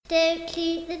Don't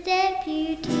shoot the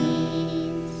deputies.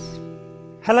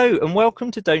 Hello and welcome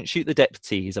to Don't Shoot the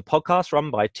Deputies, a podcast run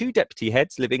by two deputy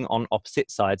heads living on opposite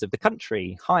sides of the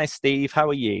country. Hi Steve, how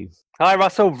are you? Hi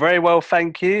Russell, very well,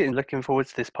 thank you, and looking forward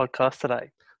to this podcast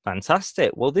today.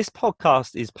 Fantastic. Well, this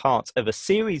podcast is part of a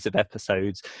series of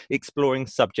episodes exploring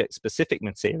subject-specific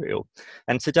material.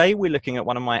 And today we're looking at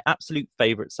one of my absolute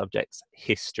favourite subjects,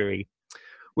 history.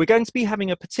 We're going to be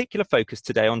having a particular focus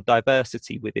today on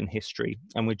diversity within history,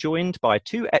 and we're joined by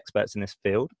two experts in this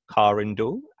field, Karen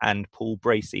Dool and Paul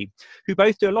Bracey, who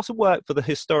both do a lot of work for the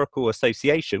Historical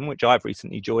Association, which I've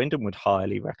recently joined and would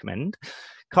highly recommend.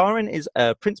 Karen is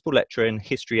a principal lecturer in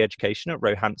history education at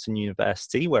Roehampton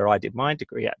University, where I did my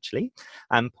degree actually,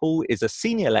 and Paul is a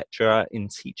senior lecturer in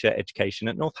teacher education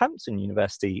at Northampton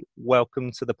University.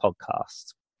 Welcome to the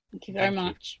podcast. Thank you very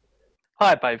much.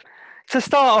 Hi both. To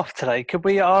start off today, could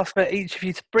we ask for each of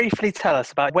you to briefly tell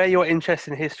us about where your interest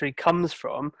in history comes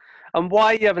from and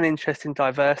why you have an interest in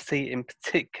diversity in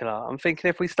particular? I'm thinking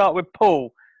if we start with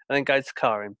Paul and then go to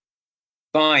Karen.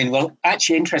 Fine. Well,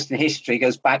 actually, interest in history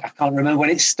goes back, I can't remember when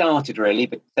it started really,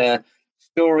 but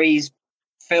stories,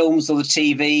 films on the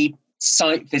TV,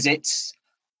 site visits.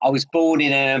 I was born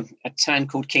in a town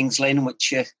called Kings Lynn,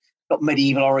 which got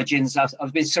medieval origins.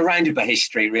 I've been surrounded by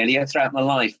history really throughout my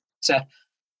life.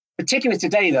 Particularly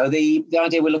today, though, the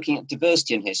idea we're looking at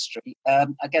diversity in history,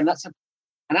 again, that's an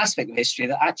aspect of history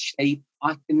that actually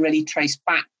I can really trace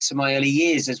back to my early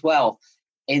years as well,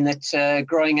 in that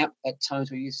growing up at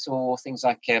times where you saw things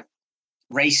like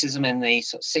racism in the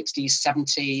sort of 60s,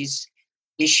 70s,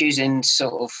 issues in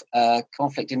sort of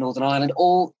conflict in Northern Ireland,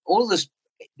 all of this,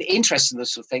 the interest in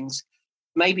those sort of things,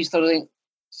 maybe start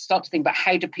to think about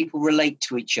how do people relate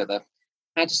to each other,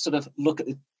 how to sort of look at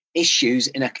the issues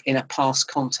in a past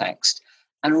context.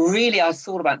 And really I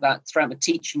thought about that throughout my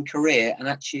teaching career, and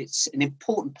actually it's an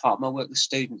important part of my work with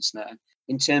students now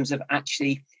in terms of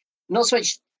actually not so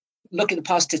much look at the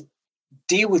past to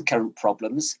deal with current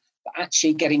problems, but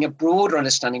actually getting a broader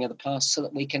understanding of the past so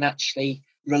that we can actually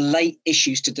relate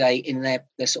issues today in their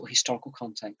sort of historical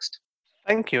context.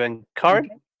 Thank you. And Karen?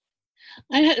 Okay.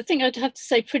 I think I'd have to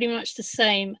say pretty much the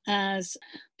same as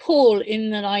Paul,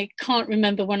 in that I can't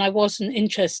remember when I wasn't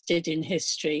interested in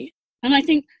history. And I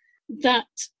think that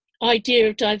idea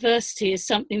of diversity is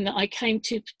something that I came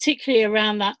to particularly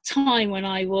around that time when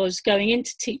I was going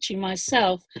into teaching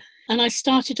myself. And I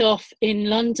started off in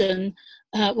London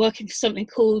working for something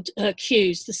called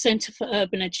CUES, the Centre for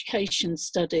Urban Education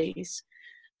Studies.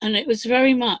 And it was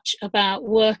very much about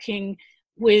working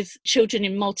with children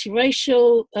in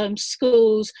multiracial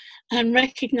schools and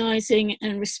recognising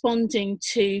and responding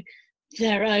to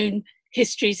their own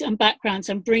histories and backgrounds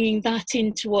and bringing that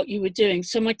into what you were doing.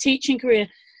 So my teaching career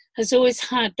has always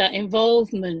had that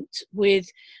involvement with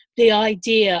the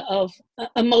idea of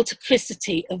a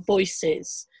multiplicity of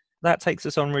voices. That takes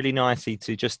us on really nicely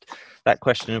to just that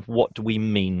question of what do we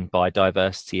mean by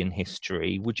diversity in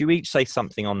history? Would you each say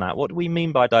something on that? What do we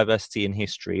mean by diversity in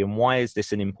history, and why is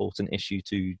this an important issue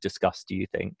to discuss, do you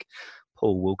think?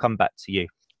 Paul, we'll come back to you.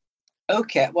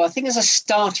 Okay, well, I think as a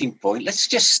starting point, let's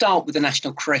just start with the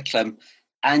national curriculum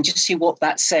and just see what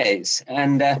that says.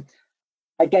 And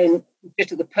again,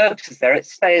 just at the purposes there, it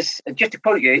says, just to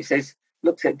quote you, it says,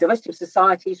 looks at diversity of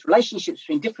societies, relationships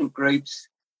between different groups,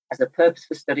 as a purpose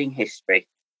for studying history.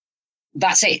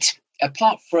 That's it.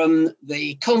 Apart from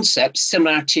the concepts,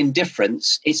 similarity and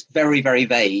difference, it's very, very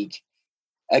vague.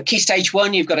 Key stage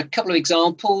 1, you've got a couple of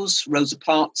examples, Rosa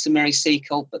Parks and Mary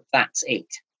Seacole, but that's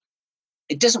it.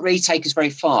 It doesn't really take us very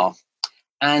far.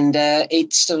 And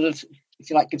it sort of, if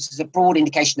you like, gives us a broad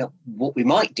indication of what we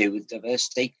might do with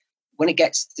diversity. When it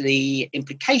gets to the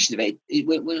implication of it,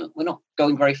 we're not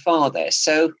going very far there.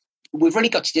 So we've really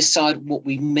got to decide what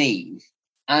we mean.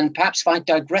 And perhaps if I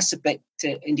digress a bit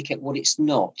to indicate what it's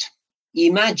not. You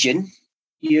imagine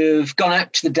you've gone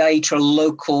out to the day to a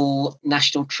local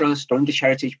National Trust or English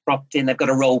Heritage property and they've got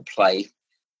a role play.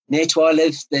 Near to where I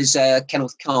live, there's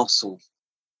Kenilworth Castle.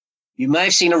 You may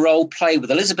have seen a role play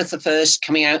with Elizabeth I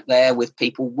coming out there with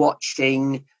people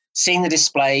watching, seeing the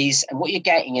displays, and what you're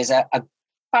getting is a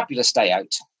fabulous day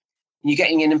out. You're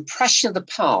getting an impression of the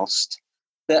past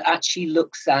that actually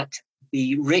looks at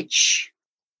the rich,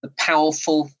 the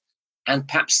powerful, and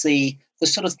perhaps the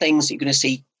sort of things that you're going to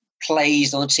see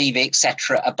plays on the TV,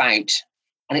 etc., about.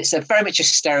 And it's very much a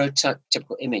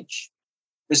stereotypical image.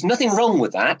 There's nothing wrong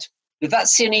with that. If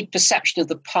that's the only perception of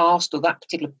the past or that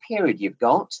particular period you've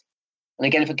got, and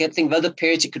again, if I can think of other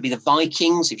periods, it could be the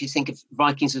Vikings. If you think of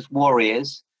Vikings as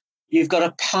warriors, you've got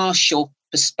a partial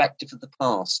perspective of the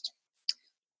past.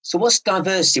 So what's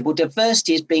diversity? Well,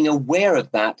 diversity is being aware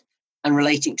of that and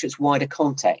relating to its wider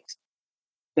context.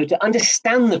 So to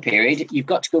understand the period, you've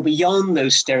got to go beyond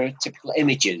those stereotypical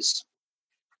images.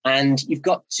 And you've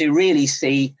got to really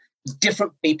see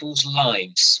different people's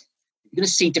lives. You're going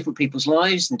to see different people's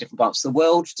lives in different parts of the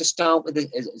world to start with,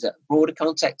 as a broader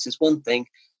context is one thing.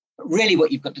 But really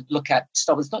what you've got to look at to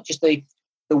start with is not just the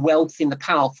wealthy and the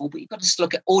powerful, but you've got to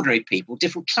look at ordinary people,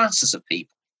 different classes of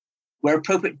people, where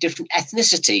appropriate different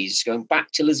ethnicities, going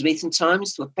back to Elizabethan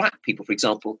times, with black people, for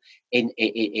example, in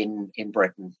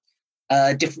Britain,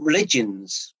 different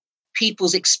religions,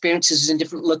 people's experiences in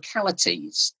different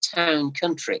localities, town,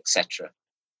 country, etc.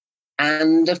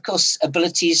 And of course,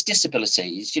 abilities,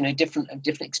 disabilities, different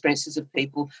experiences of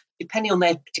people, depending on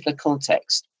their particular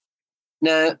context.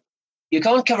 Now, you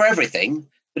can't cover everything,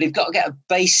 but you've got to get a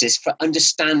basis for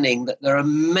understanding that there are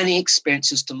many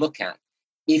experiences to look at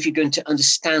if you're going to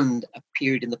understand a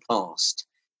period in the past.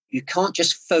 You can't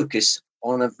just focus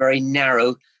on a very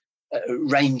narrow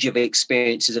range of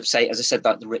experiences of, say, as I said,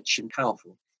 like the rich and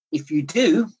powerful. If you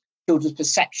do, children's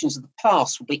perceptions of the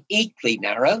past will be equally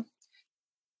narrow,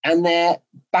 and their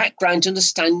background to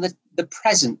understanding the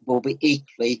present will be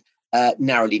equally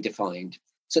narrowly defined.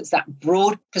 So it's that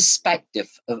broad perspective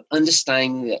of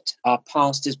understanding that our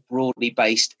past is broadly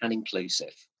based and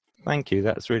inclusive. Thank you.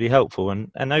 That's really helpful.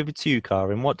 And over to you,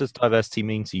 Karen. What does diversity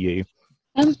mean to you?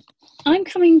 I'm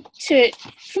coming to it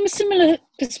from a similar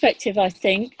perspective, I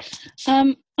think.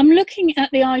 I'm looking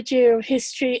at the idea of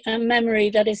history and memory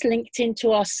that is linked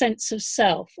into our sense of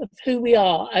self, of who we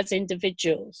are as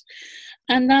individuals.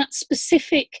 And that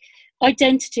specific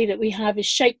identity that we have is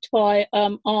shaped by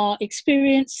our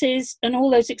experiences and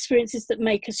all those experiences that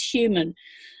make us human.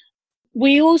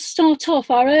 We all start off,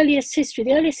 the earliest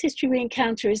history we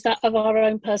encounter is that of our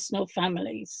own personal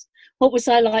families. What was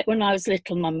I like when I was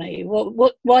little, mummy?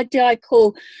 Why did I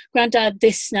call Grandad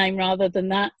this name rather than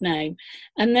that name?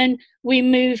 And then we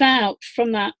move out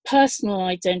from that personal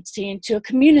identity into a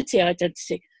community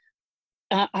identity.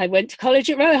 I went to college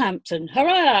at Roehampton.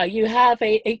 Hurrah! You have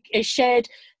a shared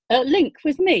link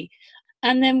with me.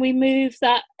 And then we move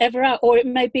that ever out, or it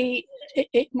might be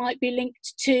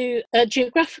linked to a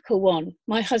geographical one.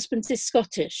 My husband is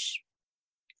Scottish.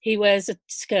 He wears a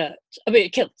skirt.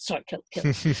 Kilt.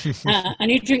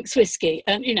 And he drinks whiskey,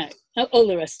 and all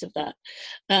the rest of that.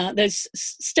 There's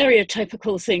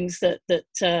stereotypical things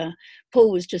that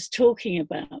Paul was just talking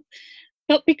about.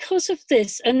 But because of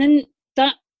this, and then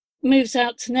that moves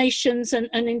out to nations and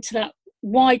into that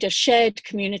wider shared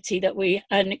community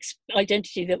and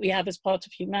identity that we have as part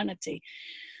of humanity.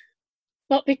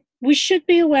 But we should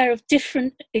be aware of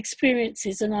different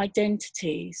experiences and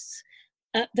identities.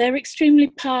 They're extremely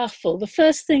powerful. The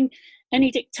first thing any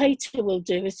dictator will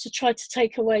do is to try to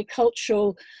take away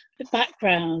cultural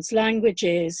backgrounds,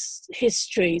 languages,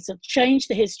 histories, or change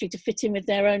the history to fit in with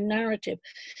their own narrative,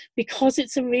 because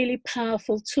it's a really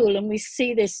powerful tool. And we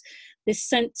see this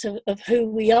sense of who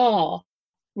we are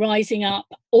rising up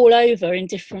all over in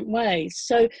different ways.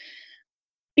 So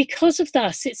because of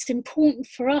that, it's important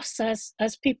for us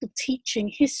as people teaching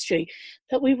history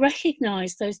that we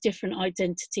recognise those different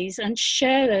identities and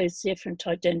share those different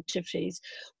identities.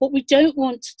 What we don't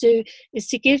want to do is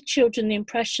to give children the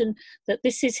impression that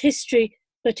this is history,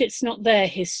 but it's not their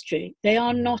history. They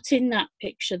are not in that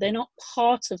picture. They're not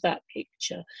part of that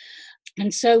picture.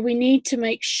 And so we need to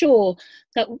make sure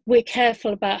that we're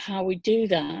careful about how we do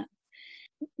that.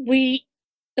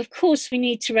 Of course, we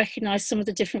need to recognise some of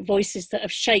the different voices that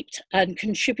have shaped and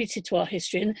contributed to our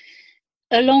history. And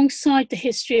alongside the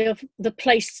history of the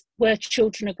place where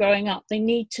children are growing up, they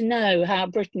need to know how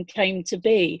Britain came to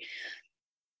be.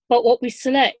 But what we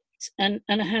select and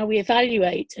how we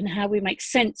evaluate and how we make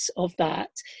sense of that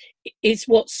is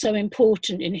what's so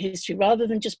important in history, rather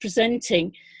than just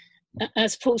presenting,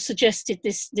 as Paul suggested,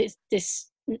 this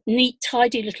neat,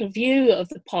 tidy little view of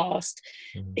the past.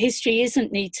 History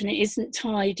isn't neat and it isn't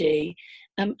tidy,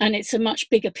 and it's a much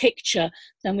bigger picture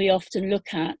than we often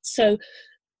look at. So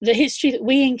the history that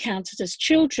we encountered as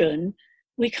children,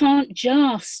 we can't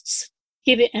just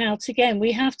give it out again.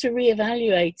 We have to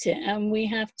reevaluate it and we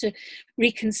have to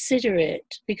reconsider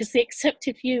it, because the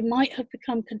accepted view might have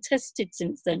become contested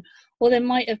since then, or there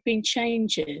might have been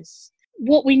changes.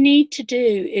 What we need to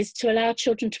do is to allow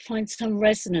children to find some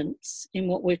resonance in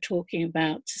what we're talking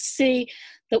about, to see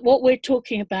that what we're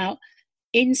talking about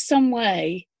in some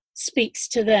way speaks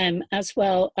to them as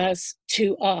well as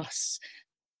to us.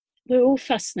 We're all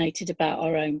fascinated about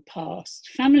our own past.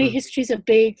 Family history is a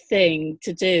big thing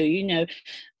to do,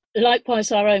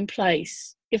 likewise our own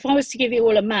place. If I was to give you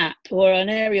all a map or an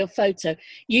aerial photo,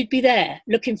 you'd be there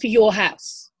looking for your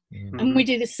house. And we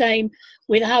do the same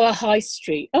with our high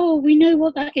street. Oh, we know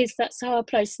what that is. That's our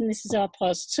place and this is our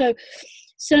past. So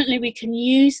certainly we can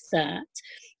use that,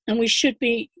 and we should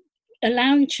be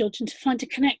allowing children to find a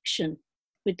connection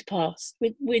with the past,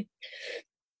 with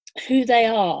who they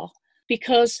are,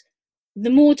 because the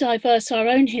more diverse our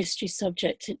own history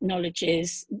subject knowledge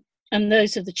is, and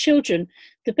those of the children,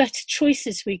 the better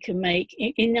choices we can make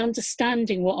in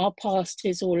understanding what our past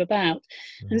is all about.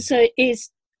 And so it is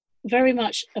very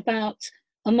much about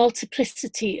a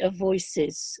multiplicity of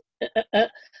voices, a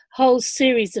whole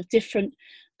series of different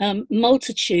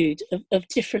multitude of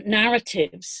different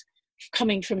narratives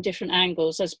coming from different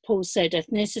angles, as Paul said: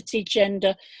 ethnicity,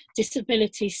 gender,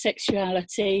 disability,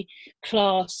 sexuality,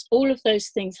 class. All of those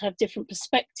things have different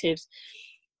perspectives,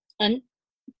 and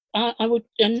I would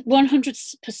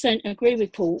 100% agree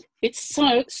with Paul. It's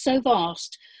so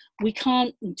vast, we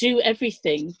can't do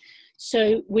everything,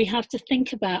 so we have to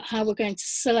think about how we're going to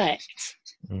select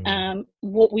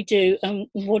what we do and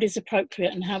what is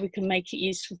appropriate, and how we can make it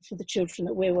useful for the children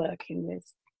that we're working with.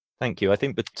 Thank you. I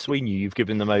think between you've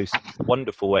given the most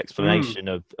wonderful explanation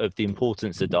of the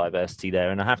importance of diversity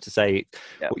there. And I have to say,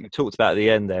 what you talked about at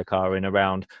the end there, Karen,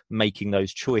 around making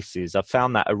those choices, I've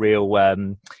found that a real,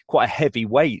 quite a heavy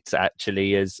weight,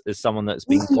 actually, as someone that's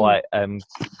been quite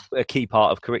a key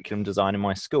part of curriculum design in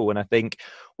my school. And I think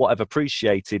what I've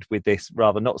appreciated with this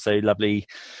rather not so lovely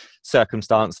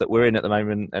circumstance that we're in at the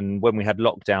moment, and when we had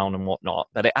lockdown and whatnot,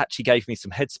 that it actually gave me some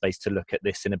headspace to look at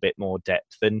this in a bit more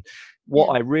depth. And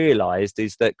what I realized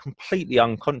is that completely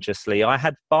unconsciously I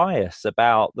had bias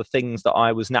about the things that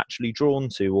I was naturally drawn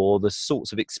to, or the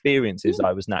sorts of experiences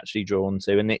I was naturally drawn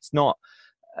to. And it's not,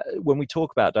 when we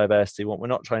talk about diversity, what we're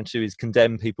not trying to do is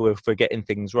condemn people for getting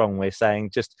things wrong. We're saying,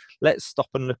 just let's stop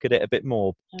and look at it a bit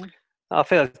more. I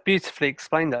feel that's beautifully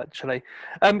explained, actually.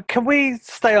 Can we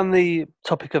stay on the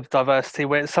topic of diversity,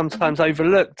 where it's sometimes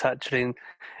overlooked, actually? And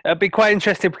it'd be quite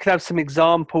interesting if we could have some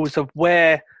examples of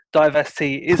where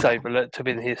diversity is overlooked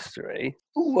within history.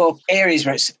 Well, areas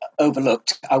where it's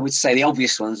overlooked, I would say the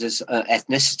obvious ones is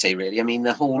ethnicity, really. I mean,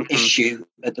 the whole issue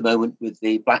at the moment with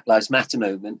the Black Lives Matter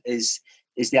movement is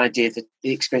the idea that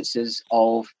the experiences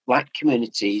of Black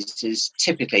communities is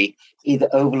typically either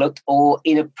overlooked or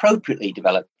inappropriately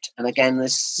developed. And again,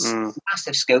 there's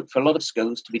massive scope for a lot of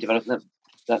schools to be developing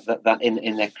that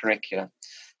in their curricula.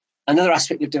 Another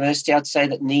aspect of diversity I'd say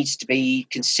that needs to be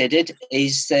considered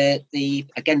is the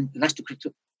national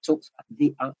curriculum talks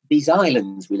about these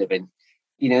islands we live in.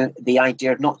 You know, the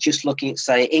idea of not just looking at,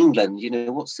 say, England. You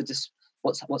know, what's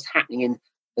happening in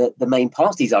the main part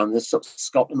of these islands, sort of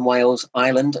Scotland, Wales,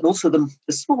 Ireland, and also the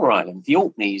smaller islands, the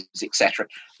Orkneys, etc.,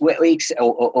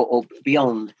 or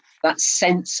beyond. That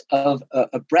sense of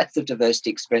a breadth of diversity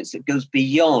experience that goes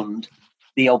beyond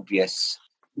the obvious.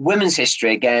 Women's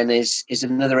history, again, is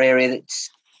another area that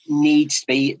needs to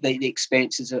be the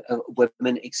experiences of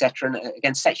women, etc. And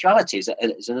again, sexuality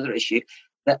is another issue.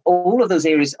 That all of those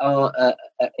areas are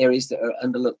areas that are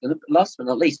underlooked. And last but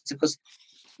not least, of course,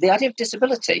 the idea of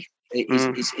disability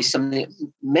is something that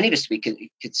many of us we can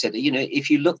consider. You know, if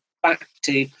you look back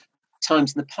to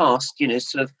times in the past, you know,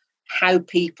 sort of how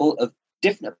people of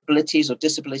different abilities or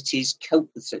disabilities cope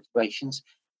with situations,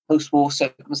 post-war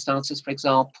circumstances, for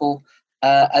example,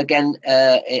 affecting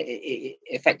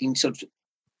sort of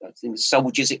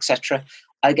soldiers, etc.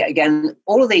 Again,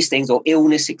 all of these things, or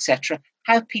illness, etc.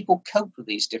 How people cope with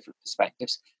these different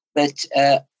perspectives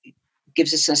that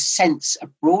gives us a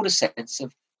broader sense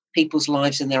of people's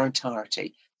lives in their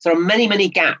entirety. So there are many, many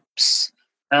gaps,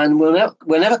 and we'll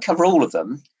never cover all of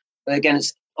them. But again,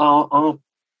 it's our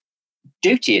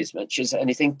duty as much as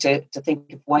anything to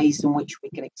think of ways in which we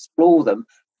can explore them,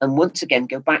 and once again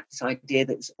go back to this idea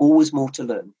that there's always more to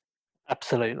learn.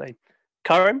 Absolutely.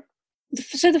 Karen?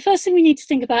 So the first thing we need to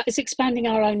think about is expanding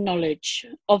our own knowledge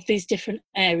of these different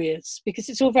areas, because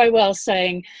it's all very well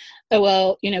saying, oh,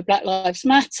 well, you know, Black Lives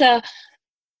Matter,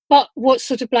 but what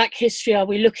sort of Black history are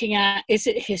we looking at? Is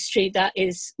it history that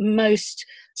is most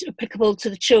applicable to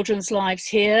the children's lives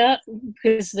here?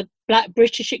 Because the Black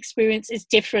British experience is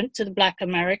different to the Black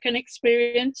American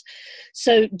experience.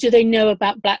 So do they know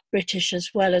about Black British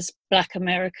as well as Black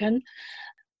American?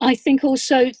 I think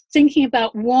also thinking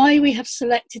about why we have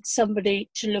selected somebody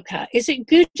to look at. Is it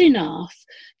good enough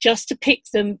just to pick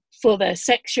them for their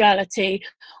sexuality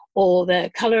or the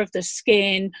colour of the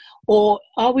skin, or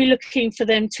are we looking for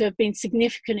them to have been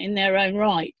significant in their own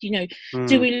right? You know,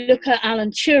 do we look at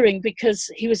Alan Turing because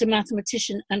he was a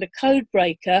mathematician and a code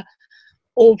breaker,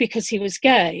 or because he was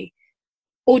gay?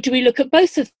 Or do we look at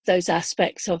both of those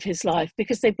aspects of his life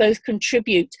because they both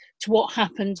contribute to what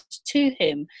happened to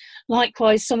him?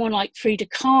 Likewise, someone like Frida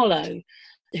Kahlo,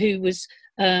 who was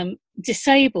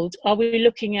disabled, are we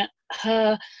looking at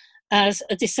her as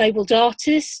a disabled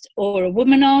artist or a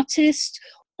woman artist,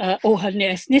 or her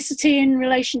ethnicity in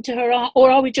relation to her art,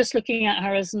 or are we just looking at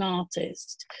her as an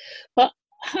artist? But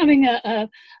having a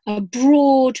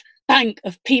broad bank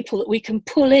of people that we can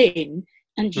pull in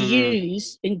and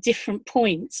use in different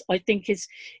points, I think is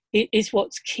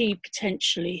what's key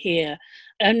potentially here.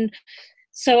 And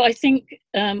so I think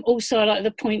also I like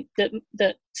the point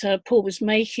that Paul was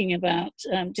making about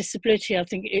disability. I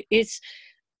think it is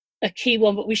a key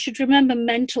one, but we should remember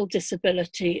mental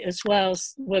disability as well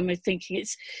when we're thinking.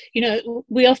 It's,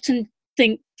 we often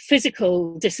think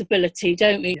physical disability,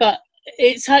 don't we? But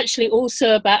it's actually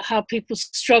also about how people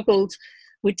struggled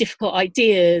with difficult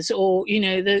ideas, or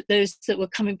those that were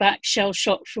coming back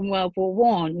shell-shocked from World War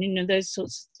One, those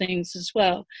sorts of things as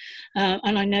well.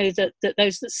 And I know that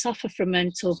those that suffer from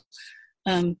mental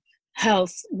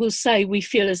health will say we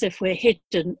feel as if we're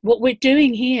hidden. What we're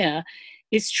doing here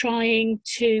is trying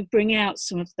to bring out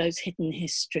some of those hidden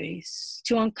histories,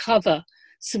 to uncover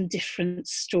some different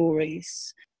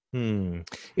stories.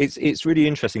 It's really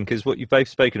interesting, because what you've both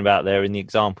spoken about there in the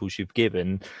examples you've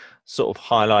given sort of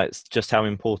highlights just how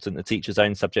important the teacher's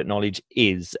own subject knowledge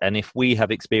is. And if we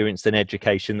have experienced an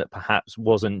education that perhaps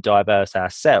wasn't diverse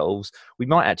ourselves, we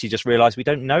might actually just realise we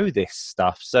don't know this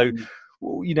stuff. So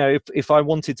if I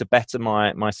wanted to better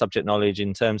my subject knowledge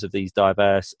in terms of these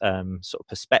diverse sort of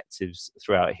perspectives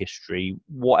throughout history,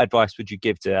 what advice would you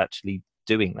give to actually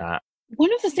doing that?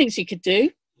 One of the things you could do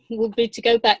would be to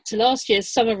go back to last year's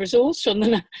summer resource on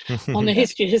the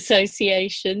History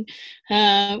Association,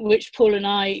 which Paul and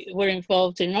I were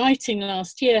involved in writing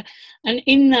last year. And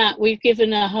in that, we've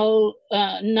given a whole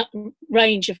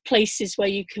range of places where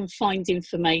you can find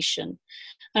information.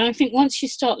 And I think once you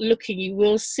start looking, you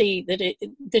will see that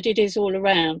it is all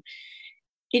around.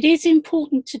 It is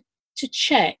important to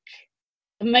check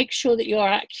and make sure that you're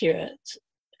accurate.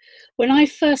 When I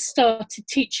first started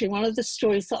teaching, one of the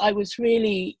stories that I was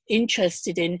really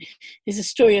interested in is the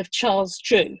story of Charles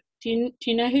Drew. Do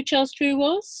you know who Charles Drew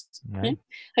was? No.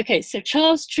 Okay, so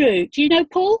Charles Drew. Do you know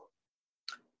Paul?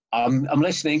 I'm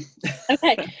listening.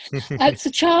 Okay, so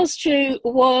Charles Drew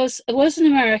was an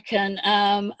American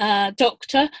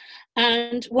doctor,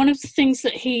 and one of the things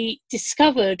that he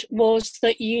discovered was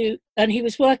that he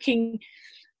was working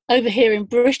over here in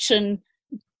Britain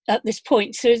at this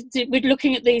point. So we're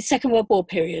looking at the Second World War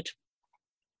period.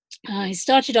 He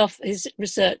started off his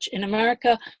research in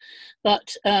America,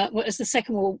 but as the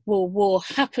Second World War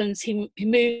happens, he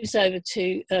moves over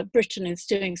to Britain and is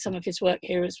doing some of his work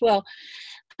here as well.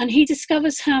 And he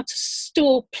discovers how to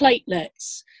store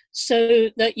platelets so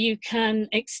that you can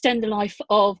extend the life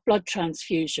of blood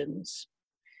transfusions.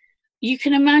 You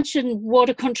can imagine what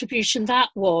a contribution that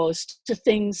was to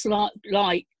things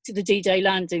like to the D-Day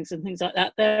landings and things like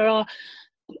that. There are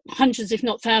hundreds, if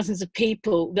not thousands, of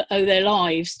people that owe their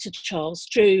lives to Charles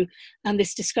Drew and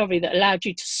this discovery that allowed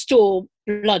you to store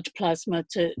blood plasma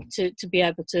to be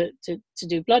able to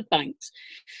do blood banks.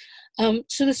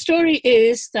 So the story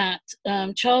is that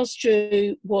Charles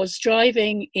Drew was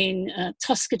driving in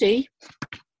Tuskegee,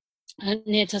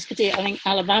 near Tuskegee, I think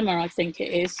Alabama, I think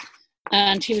it is,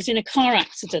 and he was in a car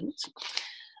accident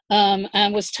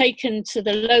and was taken to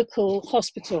the local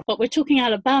hospital. But we're talking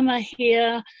Alabama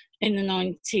here in the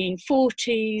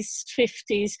 1940s,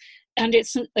 50s, and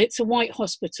it's a white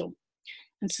hospital.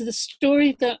 And so the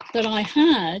story that I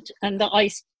had and that I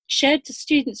shared to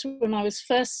students when I was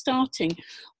first starting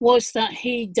was that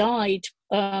he died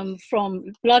from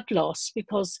blood loss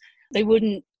because they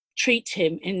wouldn't treat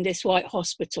him in this white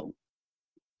hospital.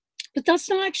 But that's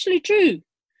not actually true.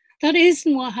 That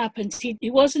isn't what happened.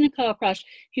 He was in a car crash.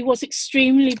 He was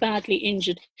extremely badly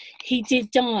injured. He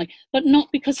did die, but not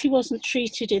because he wasn't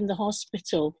treated in the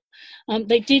hospital.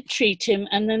 They did treat him,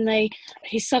 and then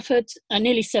he suffered a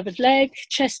nearly severed leg,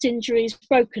 chest injuries,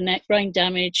 broken neck, brain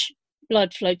damage,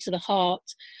 blood flow to the heart.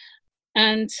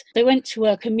 And they went to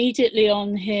work immediately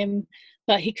on him,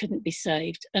 but he couldn't be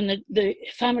saved. And the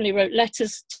family wrote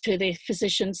letters to the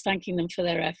physicians thanking them for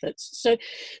their efforts. So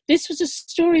this was a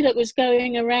story that was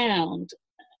going around,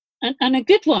 and a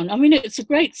good one. I mean, it's a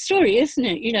great story, isn't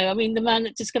it? The man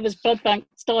that discovers blood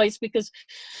banks dies because,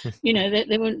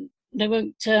 they won't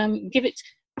give it.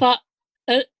 But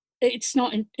it's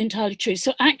not entirely true.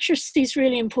 So accuracy is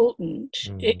really important.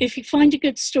 If you find a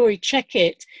good story, check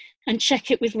it, and check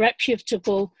it with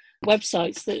reputable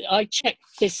websites. That I checked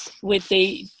this with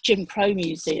the Jim Crow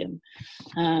Museum,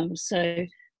 so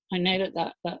I know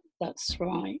that's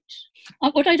right.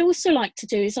 What I'd also like to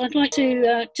do is I'd like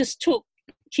to just talk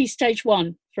Key Stage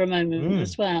 1 for a moment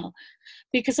as well,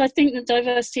 because I think that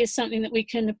diversity is something that we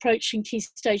can approach in Key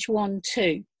Stage 1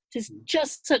 too. There's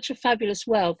just such a fabulous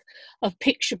wealth of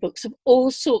picture books of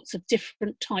all sorts of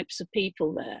different types of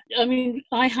people there. I mean,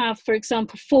 I have, for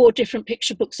example, 4 different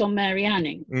picture books on Mary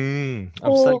Anning.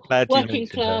 I'm so glad you working mentioned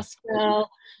her. class girl.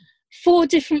 4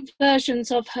 different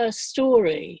versions of her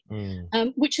story,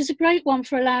 which is a great one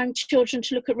for allowing children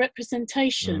to look at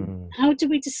representation. How do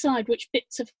we decide which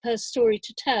bits of her story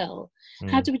to tell?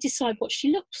 How do we decide what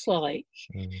she looks like?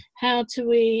 How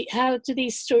do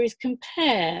these stories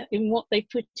compare in what they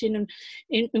put in and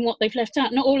in what they've left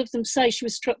out? Not all of them say she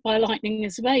was struck by lightning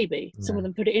as a baby. Some of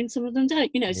them put it in, some of them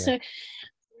don't, so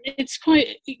it's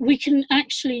we can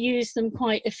actually use them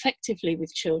quite effectively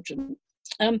with children.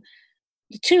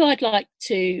 The 2 I'd like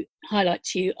to highlight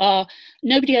to you are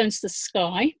Nobody Owns the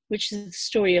Sky, which is the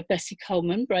story of Bessie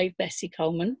Coleman, brave Bessie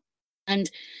Coleman,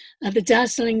 and The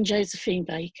Dazzling Josephine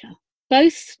Baker.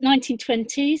 Both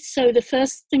 1920s, so the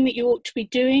first thing that you ought to be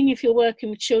doing if you're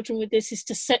working with children with this is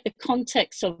to set the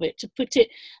context of it, to put it,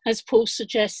 as Paul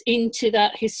suggests, into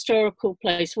that historical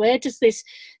place. Where does this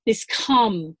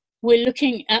come? We're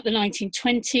looking at the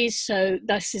 1920s, so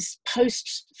this is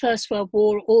post First World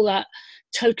War, all that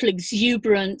total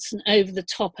exuberance and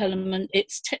over-the-top element.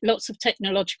 It's lots of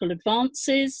technological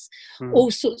advances.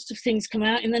 All sorts of things come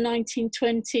out in the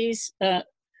 1920s.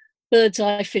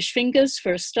 Birdseye fish fingers,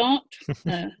 for a start.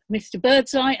 Mr.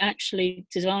 Birdseye actually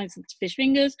designs the fish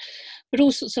fingers, but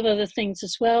all sorts of other things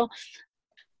as well.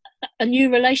 A new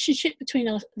relationship between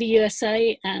the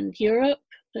USA and Europe.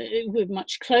 We're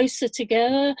much closer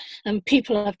together, and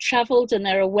people have travelled and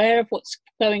they're aware of what's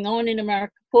going on in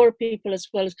America, poorer people as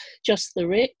well as just the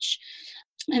rich.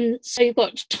 And so you've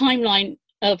got a timeline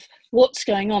of what's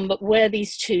going on, but where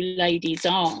these 2 ladies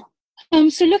are.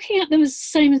 So looking at them as the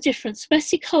same and different.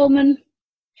 Bessie Coleman,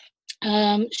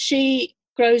 she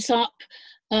grows up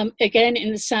again in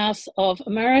the south of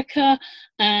America,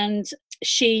 and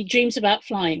she dreams about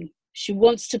flying. She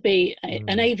wants to be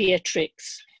an aviatrix.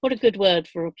 What a good word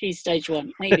for a Key Stage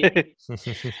 1,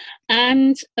 aviatrix.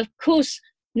 And of course,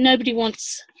 nobody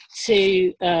wants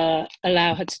to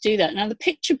allow her to do that. Now, the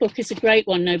picture book is a great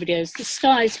one, Nobody Owns the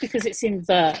Skies, because it's in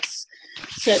verse.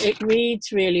 So it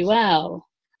reads really well.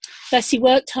 Bessie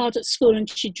worked hard at school and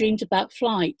she dreamed about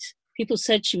flight. People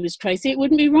said she was crazy. It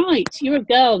wouldn't be right. You're a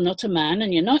girl, not a man,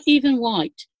 and you're not even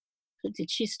white. But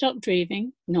did she stop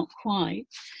dreaming? Not quite.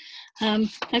 And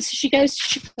so she goes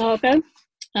to Chicago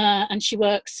and she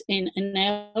works in a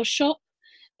nail shop.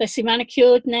 Bessie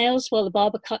manicured nails while the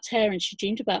barber cut hair, and she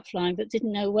dreamed about flying but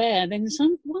didn't know where. Then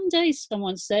one day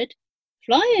someone said,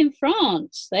 "Fly in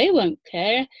France. They won't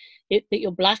care that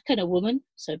you're black and a woman."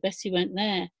 So Bessie went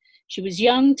there. She was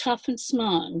young, tough and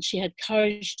smart, and she had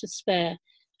courage to spare,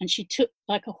 and she took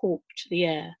like a hawk to the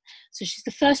air. So she's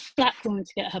the first black woman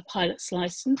to get her pilot's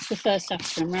license, the first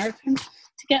African American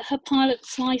to get her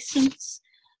pilot's license.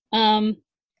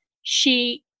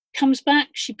 She comes back,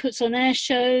 she puts on air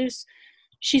shows.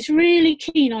 She's really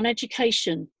keen on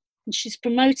education, and she's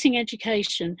promoting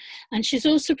education, and she's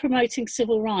also promoting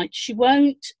civil rights. She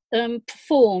won't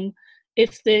perform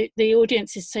if the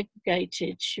audience is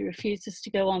segregated. She refuses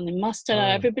to go on. They must allow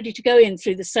everybody to go in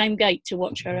through the same gate to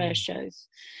watch her air shows.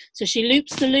 So she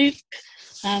loops the loop,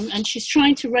 and she's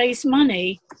trying to raise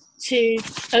money to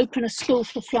open a school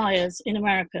for flyers in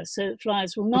America, so that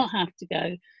flyers will not have to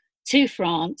go to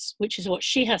France, which is what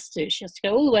she has to do. She has to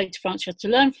go all the way to France. She has to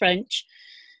learn French.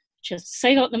 She has to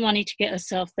save up the money to get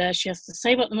herself there. She has to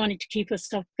save up the money to keep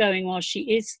herself going while she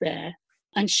is there.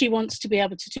 And she wants to be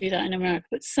able to do that in America.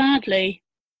 But sadly,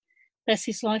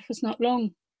 Bessie's life was not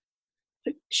long.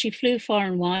 She flew far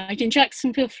and wide. In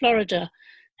Jacksonville, Florida,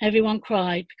 everyone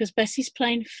cried because Bessie's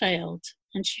plane failed,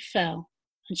 and she fell,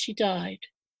 and she died.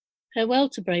 Farewell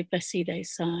to brave Bessie, they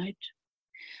sighed.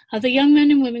 Other young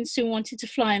men and women soon wanted to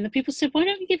fly, and the people said, why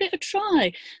don't you give it a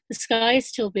try? The sky is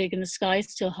still big and the sky is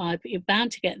still high, but you're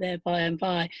bound to get there by and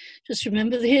by. Just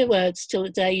remember the words till the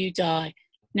day you die.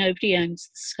 Nobody owns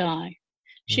the sky.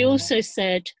 She also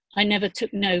said, I never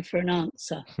took no for an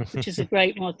answer, which is a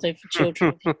great motto for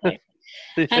children.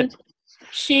 And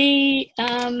she,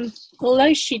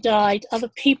 although she died, other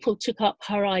people took up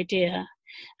her idea.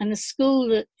 And the school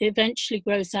that eventually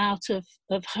grows out of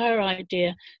her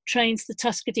idea trains the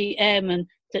Tuskegee Airmen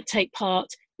that take part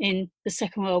in the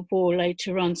Second World War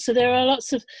later on. So there are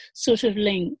lots of sort of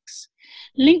links.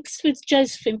 Links with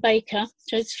Josephine Baker.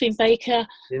 Josephine Baker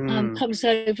comes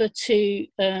over to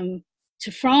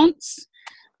France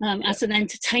as an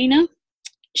entertainer.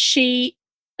 She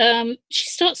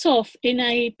starts off in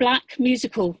a black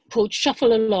musical called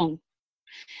Shuffle Along.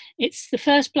 It's the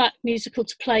first black musical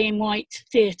to play in white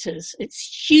theatres.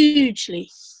 It's hugely,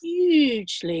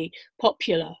 hugely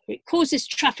popular. It causes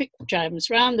traffic jams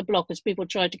around the block as people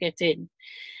try to get in.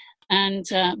 And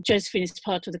Josephine is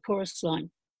part of the chorus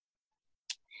line.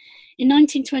 In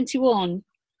 1921,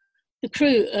 the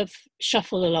crew of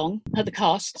Shuffle Along, the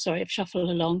cast, of Shuffle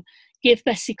Along, give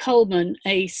Bessie Coleman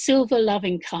a silver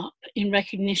loving cup in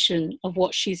recognition of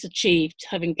what she's achieved,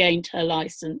 having gained her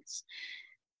licence.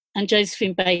 And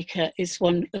Josephine Baker is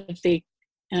one of the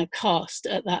cast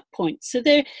at that point. So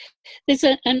there's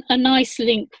a nice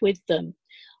link with them.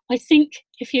 I think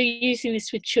if you're using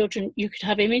this with children, you could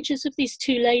have images of these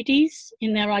two ladies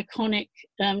in their iconic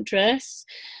dress.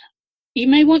 You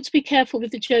may want to be careful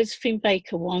with the Josephine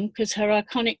Baker one because her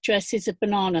iconic dress is a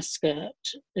banana skirt,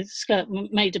 a skirt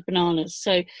made of bananas.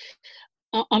 So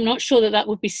I'm not sure that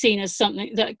would be seen as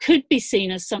something that could be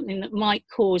seen as something that might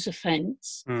cause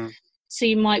offence. So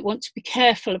you might want to be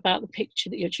careful about the picture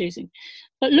that you're choosing.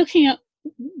 But looking at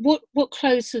what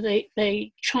clothes are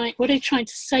they trying? What are they trying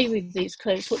to say with these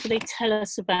clothes? What do they tell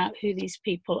us about who these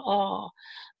people are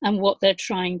and what they're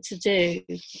trying to do?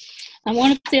 And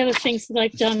one of the other things that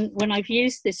I've done when I've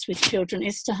used this with children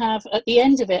is to have, at the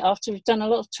end of it, after we've done a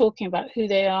lot of talking about who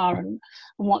they are and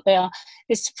what they are,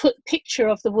 is to put a picture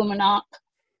of the woman up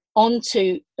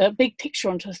onto a big picture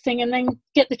onto a thing and then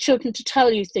get the children to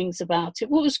tell you things about it.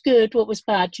 What was good, what was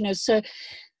bad, so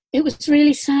it was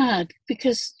really sad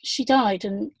because she died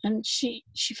and she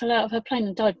fell out of her plane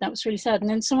and died. And that was really sad. And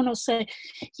then someone will say,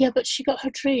 yeah, but she got her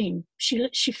dream.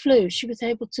 She flew. She was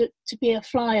able to be a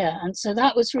flyer. And so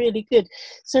that was really good.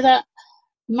 So that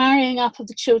marrying up of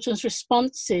the children's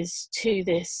responses to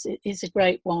this is a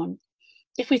great one.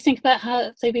 If we think about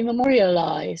how they've been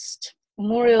memorialised,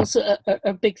 memorials are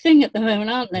a big thing at the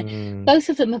moment, aren't they? Both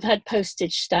of them have had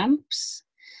postage stamps.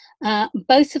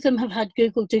 Both of them have had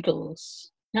Google Doodles.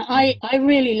 Now, I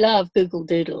really love Google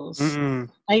Doodles.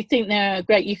 I think they're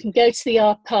great. You can go to the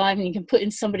archive and you can put in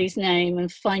somebody's name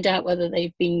and find out whether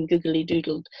they've been googly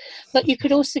doodled. But you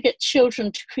could also get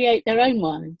children to create their own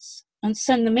ones and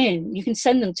send them in. You can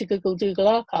send them to Google Doodle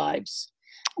archives.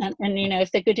 And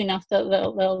if they're good enough,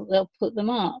 they'll put them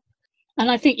up. And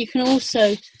I think you can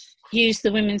also use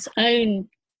the women's own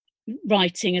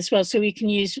writing as well, so you can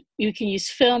use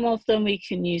film of them, we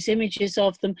can use images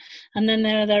of them, and then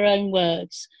there are their own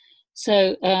words.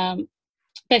 So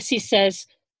Bessie says,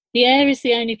 the air is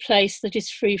the only place that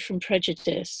is free from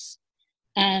prejudice.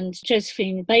 And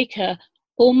Josephine Baker,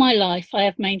 all my life I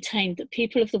have maintained that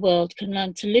people of the world can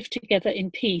learn to live together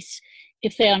in peace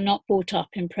if they are not brought up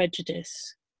in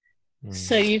prejudice.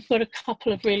 So you've got a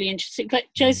couple of really interesting, but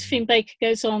Josephine Baker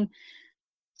goes on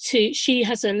she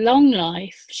has a long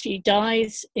life. She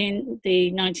dies in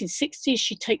the 1960s.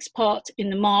 She takes part in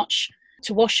the March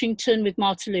to Washington with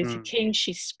Martin Luther King.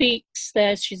 She speaks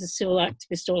there. She's a civil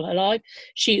activist all her life.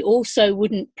 She also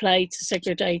wouldn't play to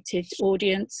segregated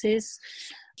audiences.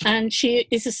 And she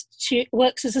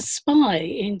works as a spy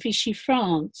in Vichy,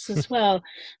 France as well,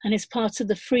 and is part of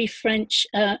the Free French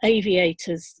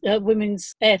Aviators,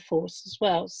 Women's Air Force as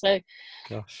well. So,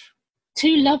 gosh.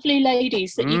 Two lovely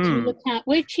ladies that you can look at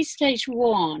with Key Stage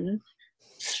 1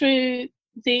 through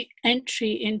the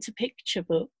entry into picture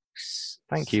books.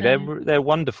 Thank you. They're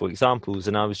wonderful examples.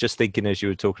 And I was just thinking, as you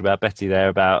were talking about Betty there,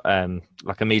 about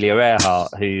like Amelia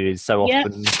Earhart, who is so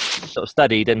often sort of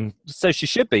studied, and so she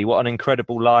should be. What an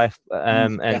incredible life!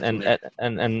 And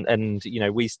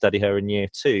we study her in year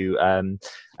 2, and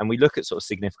we look at sort of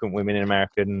significant women in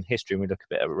American history, and we look a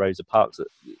bit at Rosa Parks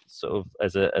sort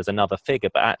of as another figure.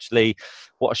 But actually,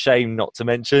 what a shame not to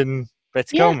mention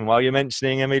Betty Coleman while you're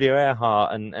mentioning Amelia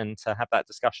Earhart, and to have that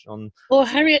discussion on. Or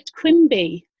Harriet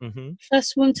Quimby,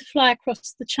 first woman to fly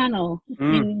across the Channel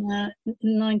in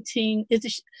 19.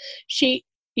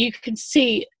 You can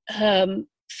see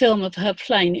film of her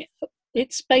plane.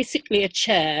 It's basically a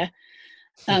chair,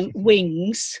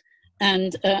 wings,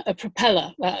 and a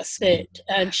propeller. That's it.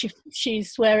 And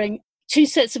she's wearing 2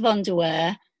 sets of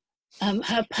underwear,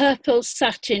 her purple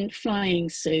satin flying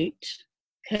suit,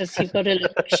 because you've got to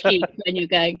look chic when you're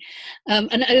going,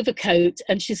 an overcoat,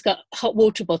 and she's got hot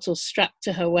water bottles strapped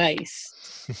to her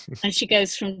waist. And she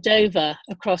goes from Dover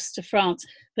across to France,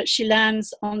 but she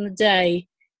lands on the day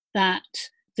that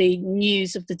the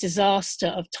news of the disaster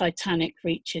of Titanic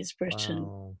reaches Britain.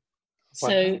 Wow.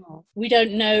 So we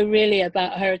don't know really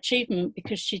about her achievement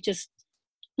because she just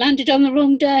landed on the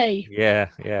wrong day. Yeah,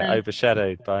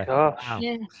 overshadowed by. Gosh.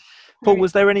 Yeah. Paul,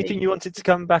 was there anything you wanted to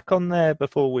come back on there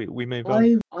before we move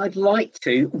on? I'd like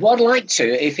to. What I'd like to,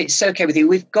 if it's okay with you,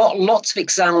 we've got lots of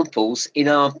examples in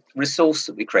our resource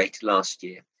that we created last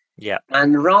year. Yeah.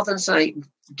 And rather than say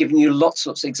giving you lots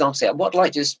of examples here, what I'd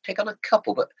like to just pick on a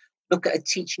couple, but look at a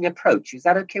teaching approach. Is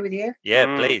that okay with you?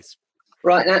 Yeah, please.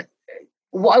 Right. Now,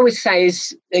 what I would say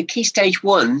is key stage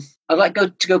one, I'd like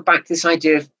to go back to this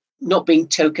idea of not being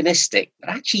tokenistic, but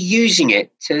actually using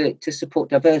it to support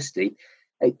diversity.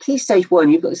 Key stage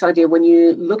one, you've got this idea when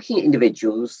you're looking at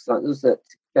individuals like those that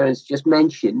Karen's just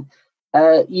mentioned,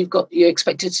 you're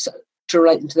expected to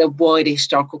relate them to their wider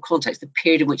historical context, the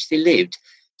period in which they lived.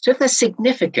 So if they're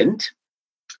significant,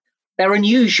 they're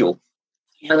unusual.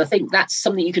 Yeah. And I think that's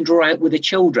something you can draw out with the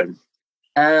children.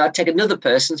 I take another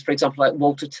person, for example, like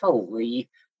Walter Tull, the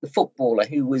footballer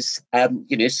who was,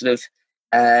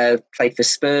 played for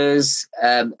Spurs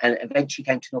and eventually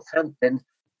came to Northampton.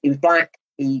 He was black.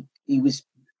 He was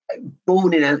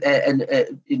born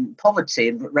in poverty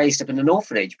and raised up in an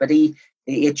orphanage, but he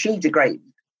achieved a great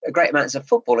amount as a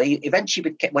footballer. He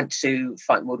eventually went to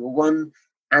fight World War One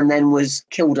and then was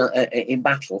killed in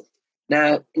battle.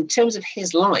 Now, in terms of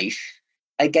his life,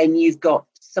 again, you've got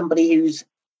somebody who's,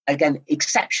 again,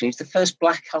 exceptional. He's the first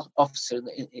black officer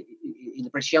in the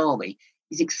British Army.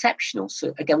 He's exceptional.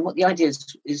 So, again, what the idea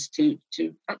is to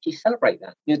actually celebrate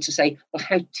that, to say, well,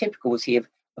 how typical was he of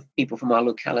people from our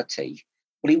locality?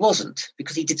 Well, he wasn't,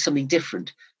 because he did something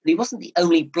different. But he wasn't the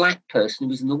only black person who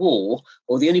was in the war,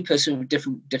 or the only person with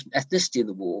different ethnicity in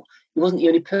the war. He wasn't the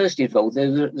only person involved.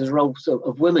 There's roles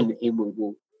of women in World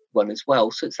War One as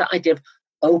well. So it's that idea of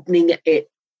opening it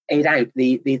out,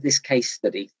 this case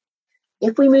study.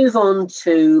 If we move on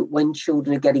to when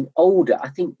children are getting older, I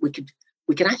think we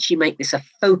could actually make this a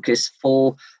focus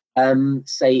for,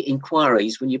 say,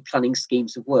 inquiries when you're planning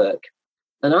schemes of work.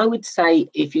 And I would say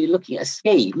if you're looking at a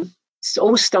scheme,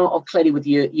 always start off clearly with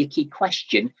your key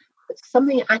question, but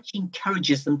something that actually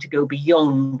encourages them to go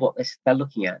beyond what they're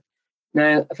looking at.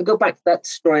 Now, if I go back to that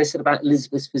story I said about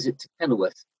Elizabeth's visit to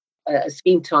Kenilworth, a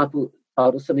scheme title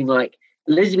something like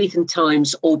Elizabethan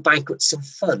Times, All Banquets and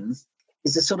Fun,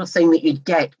 is the sort of thing that you'd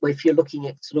get if you're looking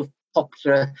at sort of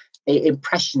popular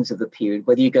impressions of the period,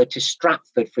 whether you go to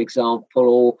Stratford, for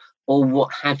example, or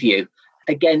what have you.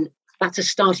 Again, that's a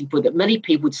starting point that many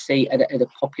people would see at a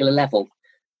popular level.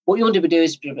 What you want to do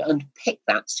is unpick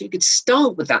that. So you could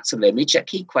start with that sort of image, that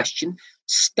key question,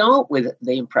 start with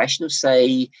the impression of,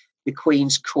 say, the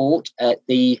Queen's Court at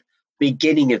the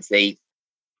beginning of the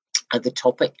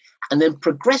topic, and then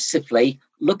progressively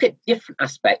look at different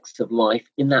aspects of life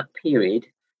in that period,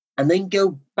 and then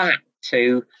go back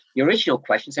to the original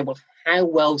question and say, well, how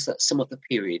well does that sum up the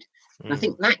period? And I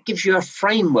think that gives you a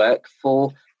framework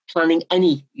for planning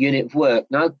any unit of work.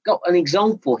 Now, I've got an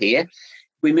example here.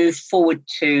 We move forward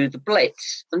to the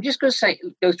Blitz. I'm just going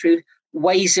to go through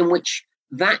ways in which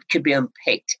that could be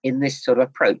unpicked in this sort of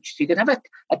approach. So you could have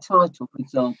a title, for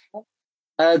example,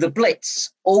 The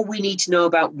Blitz, All We Need to Know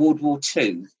About World War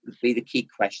II would be the key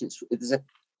question. There's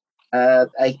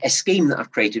a scheme that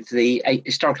I've created for the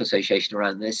Historical Association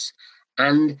around this.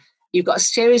 And you've got a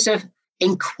series of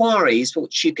inquiries for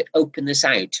which you could open this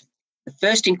out. The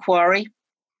first inquiry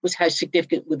was how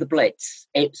significant were the Blitz?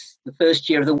 It's the first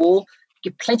year of the war.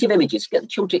 Give plenty of images, get the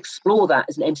children to explore that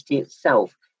as an entity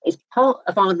itself. It's part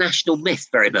of our national myth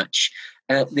very much,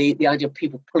 the idea of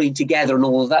people pulling together and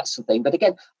all of that sort of thing. But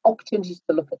again, opportunities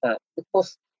to look at that. Of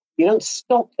course, you don't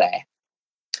stop there.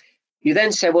 You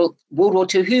then say, well, World War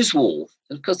II, whose war?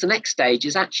 And of course, the next stage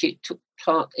is actually it took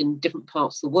part in different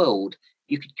parts of the world.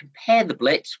 You could compare the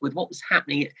Blitz with what was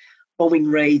happening at bombing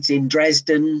raids in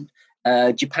Dresden,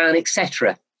 Japan,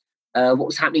 etc. What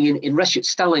was happening in Russia at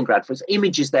Stalingrad. For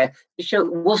images there to show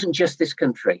it wasn't just this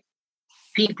country.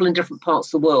 People in different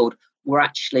parts of the world were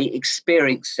actually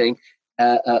experiencing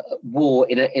war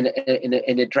in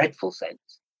a dreadful sense.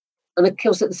 And of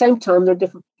course, at the same time, there are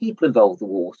different people involved in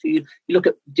the war. So you look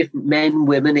at different men,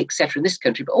 women, etc. in this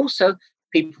country, but also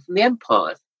people from the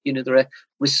empire. There are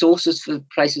resources for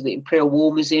places, the Imperial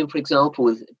War Museum, for example,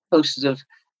 with posters of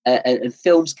and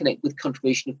films connect with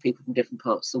contribution of people from different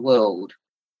parts of the world.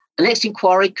 The next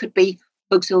inquiry could be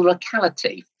folks in the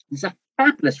locality. There's a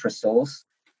fabulous resource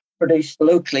produced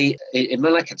locally in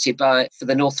Malacacy for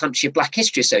the North Hampshire Black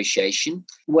History Association,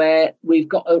 where we've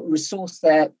got a resource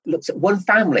there that looks at one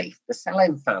family, the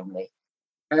Salem family.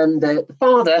 And the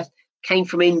father came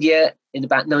from India in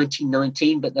about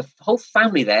 1919, but the whole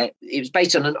family there, it was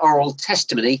based on an oral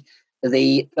testimony.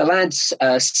 The lad's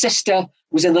sister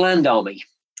was in the Land Army.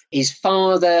 His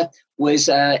father was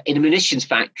in a munitions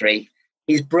factory.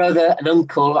 His brother and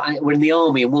uncle were in the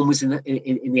army, and one was in the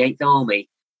 8th Army.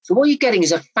 So what you're getting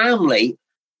is a family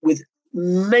with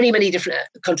many, many different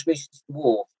contributions to the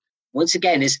war. Once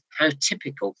again, is how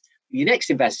typical. Your next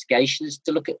investigation is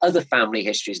to look at other family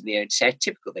histories in the area to see how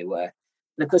typical they were.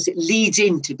 And of course, it leads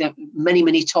into many,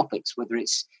 many topics, whether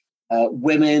it's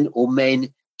women or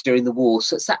men during the war.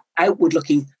 So it's that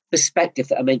outward-looking perspective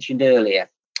that I mentioned earlier.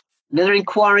 Another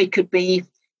inquiry could be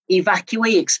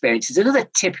evacuee experiences, another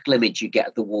typical image you get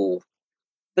of the war.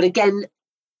 But again,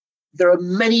 there are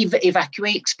many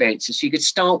evacuee experiences. So you could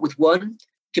start with one,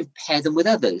 compare them with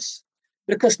others.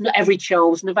 But of course, not every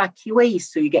child was an evacuee.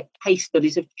 So you get case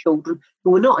studies of children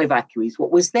who were not evacuees.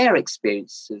 What was their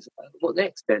experiences? What their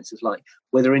experiences like,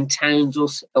 whether in towns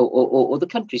or the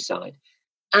countryside.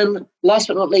 And last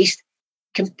but not least,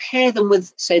 compare them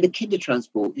with, say, the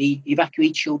Kindertransport, the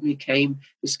evacuee children who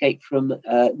escaped from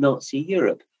Nazi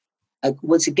Europe.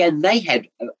 Once again, they had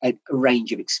a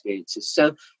range of experiences.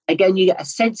 So again, you get a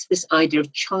sense of this idea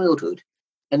of childhood.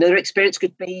 Another experience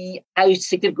could be how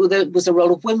significant was the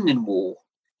role of women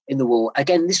in the war.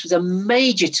 Again, this was a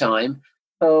major time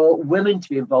for women to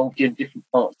be involved in different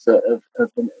parts of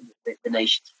the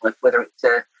nation's life, whether it's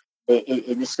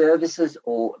in the services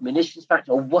or munitions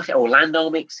factory or land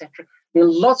army, etc. There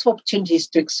are lots of opportunities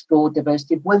to explore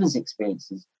diversity of women's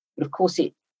experiences. But of course,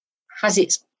 it has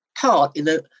its part in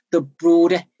the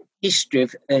broader history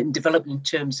of development in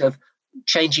terms of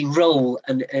changing role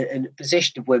and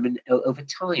position of women over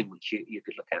time, which you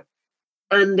could look at.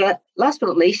 And last but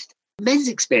not least, men's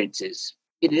experiences.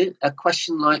 A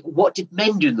question like, what did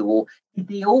men do in the war? Did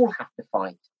they all have to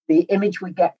fight? The image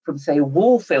we get from, say,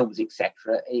 war films,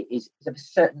 etc., is of a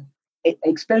certain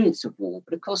experience of war.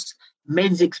 But of course,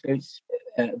 men's experience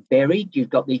varied. You've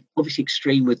got the obvious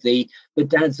extreme with the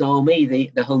Dad's Army,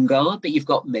 the Home Guard, but you've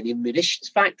got many munitions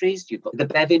factories, you've got the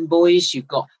Bevin boys, you've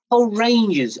got whole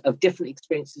ranges of different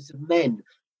experiences of men.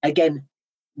 Again,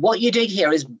 what you're doing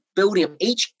here is building up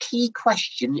each key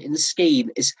question in the scheme,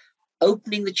 is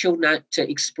opening the children out to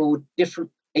explore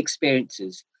different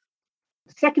experiences.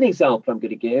 The second example I'm going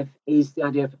to give is the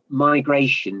idea of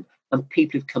migration and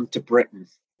people who've come to Britain,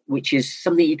 which is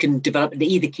something you can develop at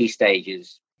either key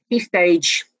stages. Key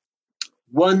stage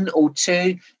 1 or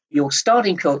 2, your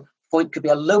starting point could be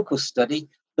a local study,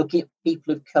 looking at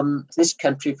people who've come to this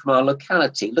country from our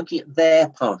locality, looking at their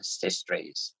past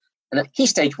histories. And at key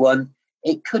stage 1,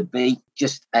 it could be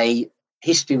just a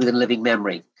history within living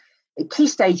memory. At key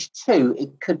stage 2,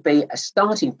 it could be a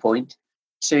starting point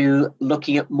to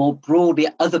looking at more broadly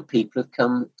other people who've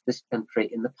come to this country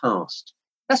in the past.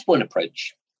 That's one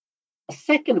approach. A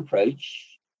second approach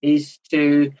is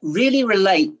to really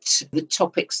relate the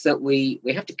topics that we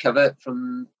have to cover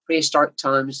from prehistoric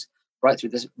times right through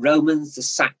the Romans, the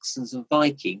Saxons and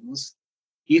Vikings.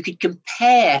 You could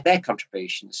compare their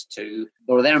contributions to,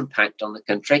 or their impact on the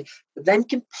country, but then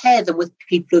compare them with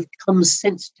people who've come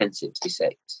since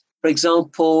 1066. For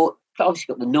example, obviously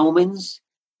you've got the Normans,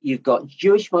 you've got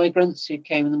Jewish migrants who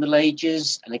came in the Middle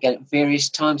Ages, and again at various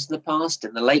times in the past.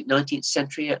 In the late 19th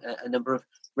century, a number of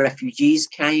refugees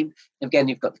came. Again,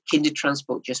 you've got the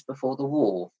Kindertransport just before the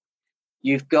war.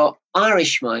 You've got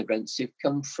Irish migrants who've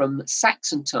come from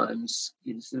Saxon times,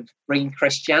 sort of bringing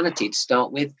Christianity to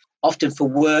start with, often for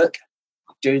work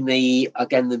during the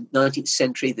 19th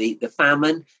century, the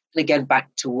famine, and again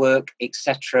back to work,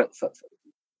 etc., for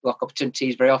work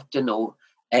opportunities very often, or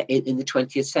in the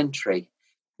 20th century.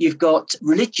 You've got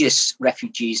religious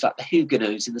refugees like the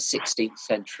Huguenots in the 16th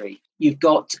century. You've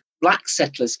got black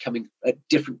settlers coming at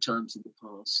different times in the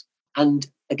past. And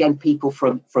again, people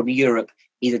from Europe,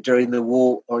 either during the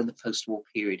war or in the post-war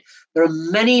period. There are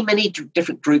many, many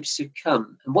different groups who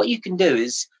come. And what you can do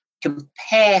is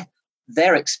compare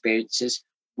their experiences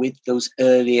with those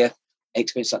earlier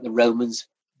experiences like the Romans,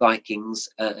 Vikings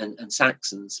and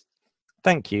Saxons.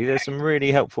 Thank you. There's some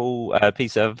really helpful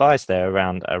piece of advice there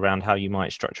around how you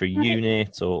might structure a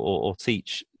unit or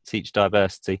teach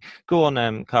diversity. Go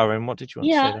on, Karen, what did you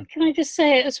want to say? Yeah, can I just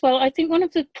say it as well? I think one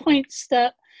of the points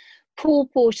that Paul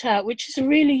brought out, which is a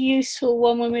really useful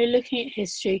one when we're looking at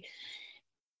history,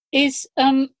 is,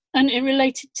 and it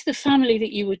related to the family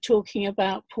that you were talking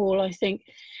about, Paul, I think,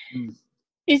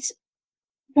 it's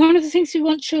one of the things we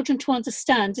want children to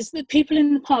understand is that people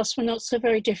in the past were not so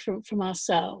very different from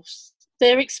ourselves.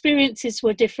 Their experiences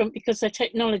were different because their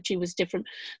technology was different,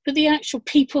 but the actual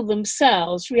people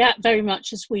themselves react very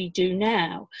much as we do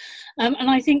now. And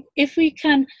I think if we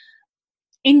can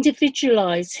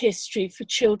individualize history for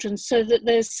children so that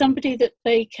there's somebody that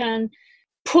they can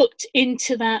put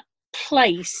into that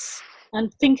place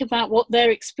and think about what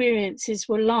their experiences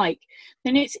were like,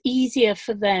 then it's easier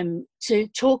for them to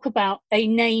talk about a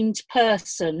named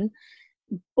person,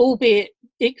 albeit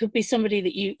it could be somebody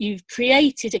that you've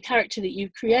created, a character that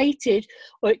you've created,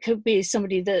 or it could be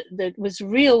somebody that was a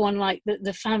real one, like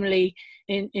the family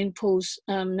in Paul's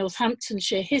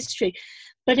Northamptonshire history.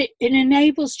 But it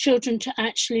enables children to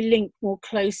actually link more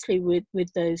closely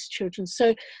with those children.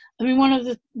 So, I mean, one of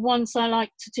the ones I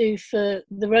like to do for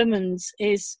the Romans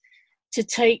is to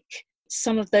take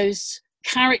some of those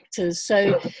characters.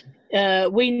 So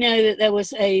we know that there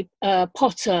was a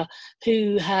potter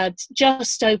who had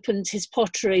just opened his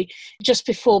pottery just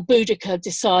before Boudicca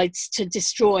decides to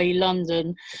destroy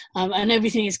London, and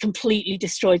everything is completely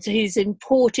destroyed. So he's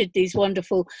imported these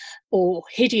wonderful, or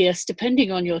hideous,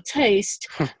 depending on your taste,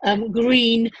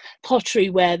 green pottery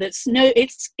ware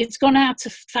it's gone out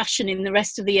of fashion in the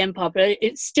rest of the empire, but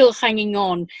it's still hanging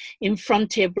on in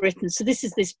frontier Britain. So this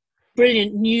is this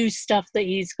brilliant new stuff that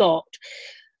he's got,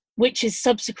 which is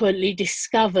subsequently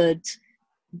discovered,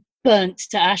 burnt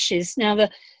to ashes. Now,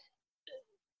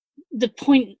 the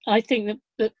point I think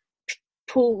that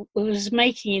Paul was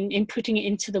making in putting it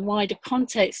into the wider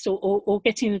context, or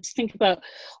getting them to think about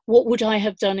what would I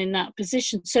have done in that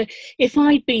position. So if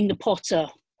I'd been the potter,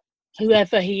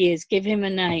 whoever he is, give him a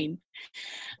name,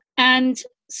 and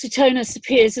Suetonius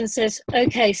appears and says,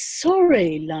 okay,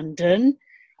 sorry, London,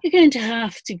 you're going to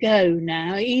have to go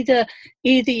now. Either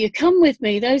you come with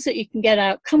me, those that you can get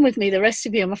out, come with me. The rest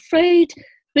of you, I'm afraid,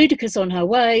 Boudicca's on her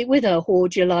way. With her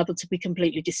horde, you're liable to be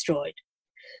completely destroyed.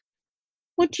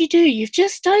 What do? You've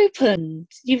just opened.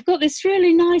 You've got this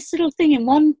really nice little thing in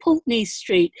 1 Pulteney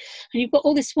Street, and you've got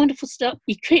all this wonderful stuff.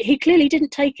 He clearly didn't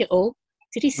take it all.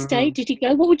 Did he stay? Did he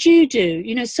go? What would you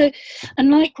do? So, and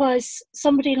likewise,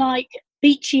 somebody like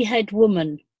Beachy Head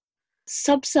Woman,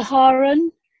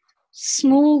 sub-Saharan,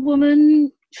 small woman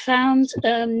found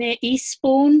near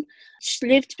Eastbourne. She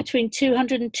lived between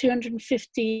 200 and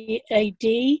 250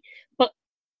 AD, but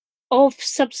of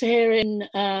sub-Saharan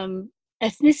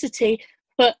ethnicity,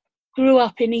 but grew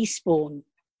up in Eastbourne.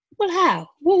 Well, how?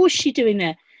 What was she doing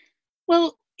there?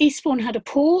 Well, Eastbourne had a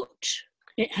port,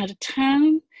 it had a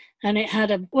town, and it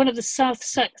had one of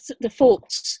the the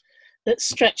forts that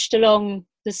stretched along,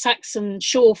 the Saxon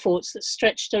shore forts that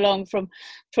stretched along from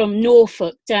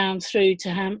Norfolk down through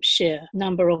to Hampshire,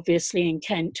 number obviously in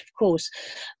Kent, of course.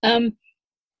 And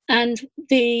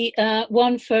the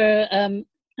one for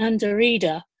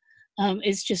Anderida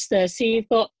is just there. So you've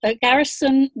got a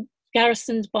garrisoned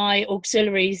by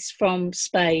auxiliaries from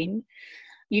Spain.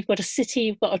 You've got a city,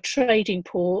 you've got a trading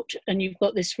port, and you've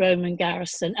got this Roman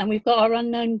garrison. And we've got our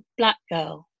unknown black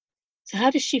girl. So how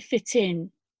does she fit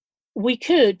in? We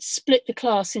could split the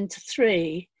class into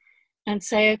 3 and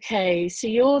say, okay, so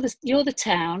you're the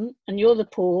town, and you're the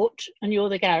port, and you're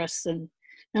the garrison.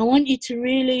 Now I want you to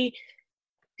really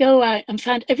go out and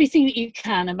find everything that you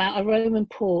can about a Roman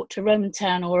port, a Roman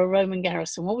town, or a Roman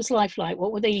garrison. What was life like?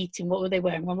 What were they eating? What were they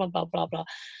wearing? Blah, blah, blah, blah, blah.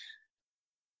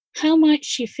 How might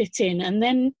she fit in? And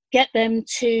then get them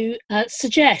to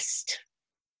suggest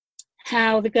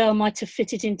how the girl might have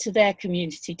fitted into their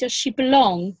community. Does she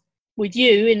belong with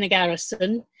you in the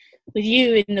garrison, with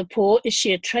you in the port? Is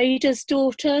she a trader's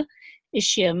daughter? Is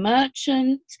she a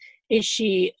merchant? Is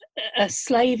she a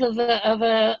slave of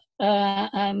a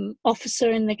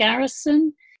officer in the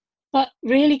garrison? But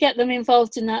really get them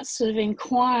involved in that sort of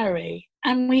inquiry.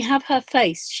 And we have her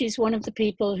face. She's one of the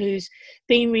people who's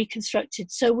been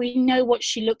reconstructed, so we know what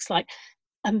she looks like.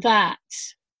 And that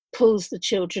pulls the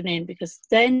children in, because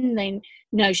then they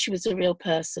know she was a real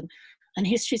person. And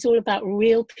history is all about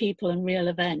real people and real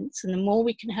events. And the more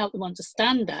we can help them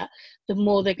understand that, the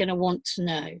more they're going to want to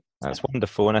know. That's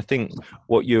wonderful. And I think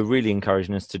what you're really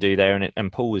encouraging us to do there,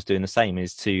 and Paul was doing the same,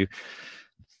 is to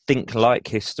think like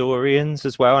historians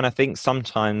as well. And I think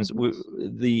sometimes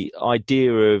the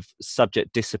idea of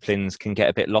subject disciplines can get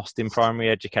a bit lost in primary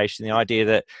education. The idea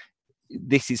that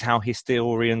this is how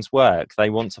historians work. They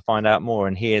want to find out more,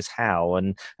 and here's how,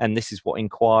 and this is what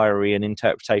inquiry and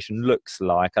interpretation looks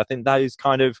like. I think those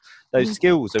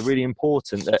skills are really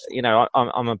important. That,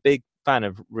 I'm a big fan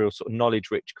of real sort of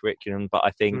knowledge-rich curriculum, but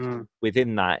I think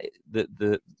within that,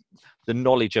 the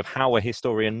knowledge of how a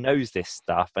historian knows this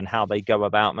stuff and how they go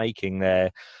about making their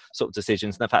sort of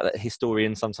decisions, and the fact that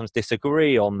historians sometimes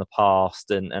disagree on the past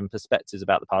and perspectives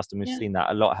about the past, and we've seen that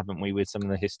a lot, haven't we, with some of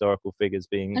the historical figures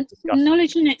being discussed.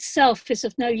 Knowledge in itself is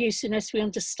of no use unless we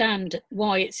understand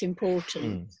why it's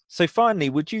important. So finally,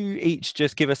 would you each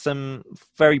just give us some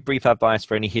very brief advice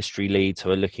for any history leads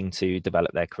who are looking to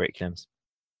develop their curriculums?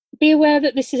 Be aware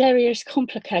that this area is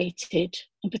complicated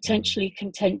and potentially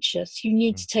contentious. You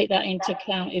need to take that into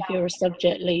account if you're a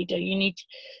subject leader. You need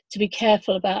to be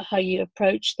careful about how you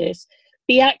approach this.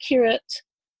 Be accurate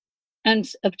and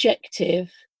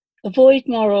objective. Avoid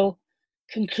moral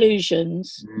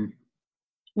conclusions.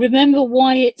 Remember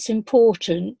why it's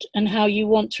important and how you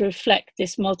want to reflect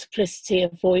this multiplicity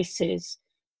of voices.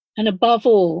 And above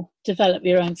all, develop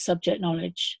your own subject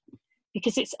knowledge,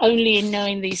 because it's only in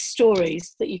knowing these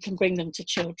stories that you can bring them to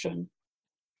children.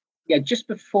 Yeah, just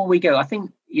before we go, I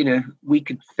think, we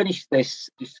could finish this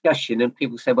discussion and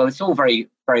people say, well, it's all very,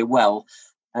 very well,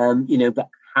 but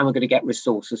how am I going to get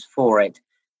resources for it?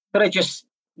 But I just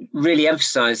really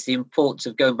emphasize the importance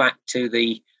of going back to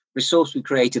the resource we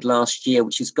created last year,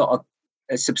 which has got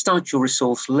a substantial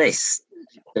resource list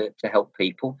to help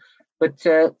people. But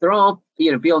there are,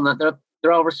 beyond that,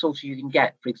 there are resources you can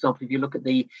get. For example, if you look at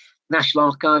the National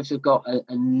Archives, have got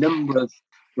a number of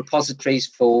repositories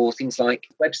for things like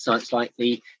websites like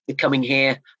the Coming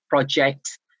Here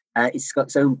project. It's got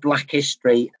its own Black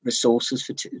History resources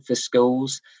for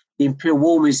schools. The Imperial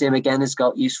War Museum, again, has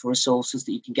got useful resources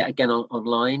that you can get, again,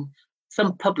 online.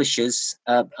 Some publishers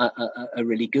are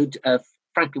really good.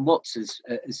 Franklin Watts is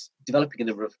developing a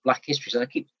number of Black histories. I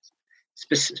keep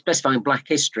specifying Black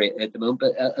History at the moment,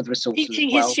 but other resources Teaching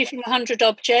as well. History from 100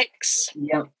 Objects.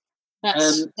 Yeah.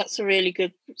 That's a really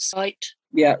good site.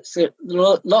 Yeah, so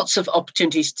lots of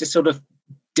opportunities to sort of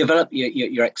develop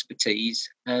your expertise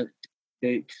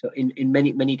in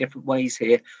many different ways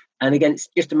here. And again, it's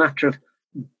just a matter of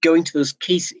going to those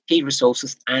key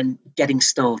resources and getting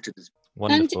started.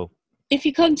 Wonderful. And if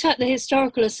you contact the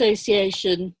Historical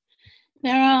Association,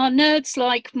 there are nerds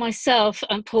like myself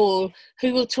and Paul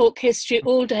who will talk history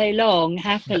all day long,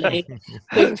 happily,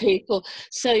 with people.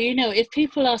 So, if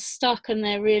people are stuck and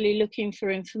they're really looking for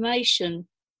information,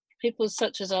 people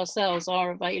such as ourselves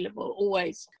are available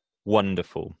always.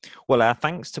 Wonderful. Well, our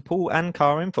thanks to Paul and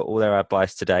Karen for all their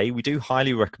advice today. We do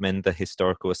highly recommend the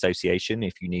Historical Association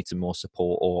if you need some more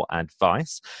support or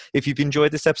advice. If you've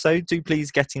enjoyed this episode, do please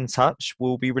get in touch.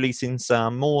 We'll be releasing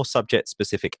some more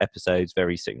subject-specific episodes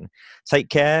very soon. Take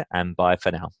care and bye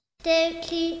for now. Don't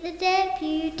keep the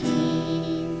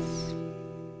deputy.